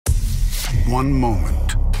One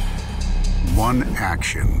moment, one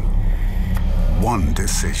action, one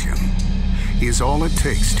decision is all it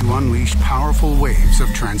takes to unleash powerful waves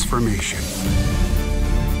of transformation,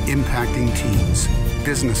 impacting teams,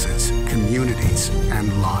 businesses, communities,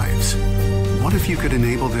 and lives. What if you could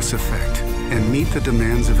enable this effect and meet the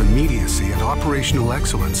demands of immediacy and operational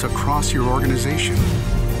excellence across your organization?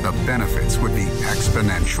 The benefits would be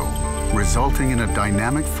exponential, resulting in a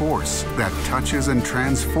dynamic force that touches and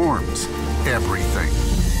transforms everything.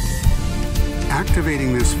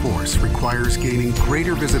 Activating this force requires gaining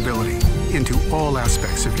greater visibility into all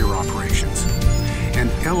aspects of your operations and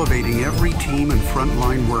elevating every team and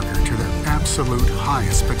frontline worker to their absolute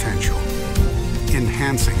highest potential.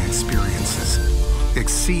 Enhancing experiences,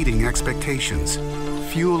 exceeding expectations,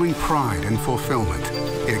 fueling pride and fulfillment,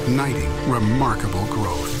 igniting remarkable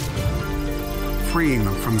growth. Freeing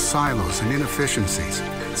them from silos and inefficiencies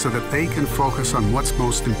so that they can focus on what's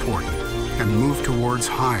most important and move towards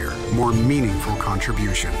higher, more meaningful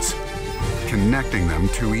contributions. Connecting them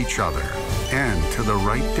to each other and to the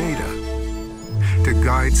right data to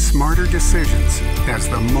guide smarter decisions as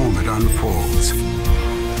the moment unfolds.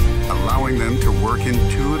 Allowing them to work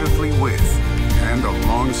intuitively with and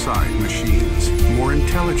alongside machines more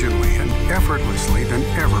intelligently and effortlessly than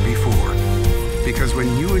ever before. Because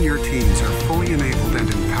when you and your teams are fully enabled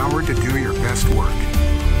and empowered to do your best work,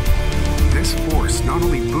 this force not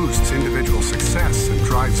only boosts individual success and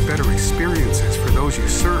drives better experiences for those you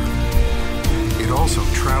serve, it also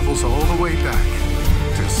travels all the way back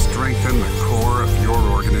to strengthen the core of your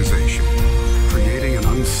organization, creating an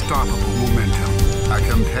unstoppable momentum, a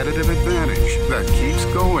competitive advantage that keeps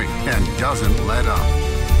going and doesn't let up,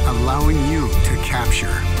 allowing you to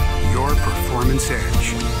capture your performance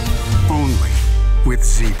edge only with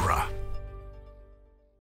Zebra.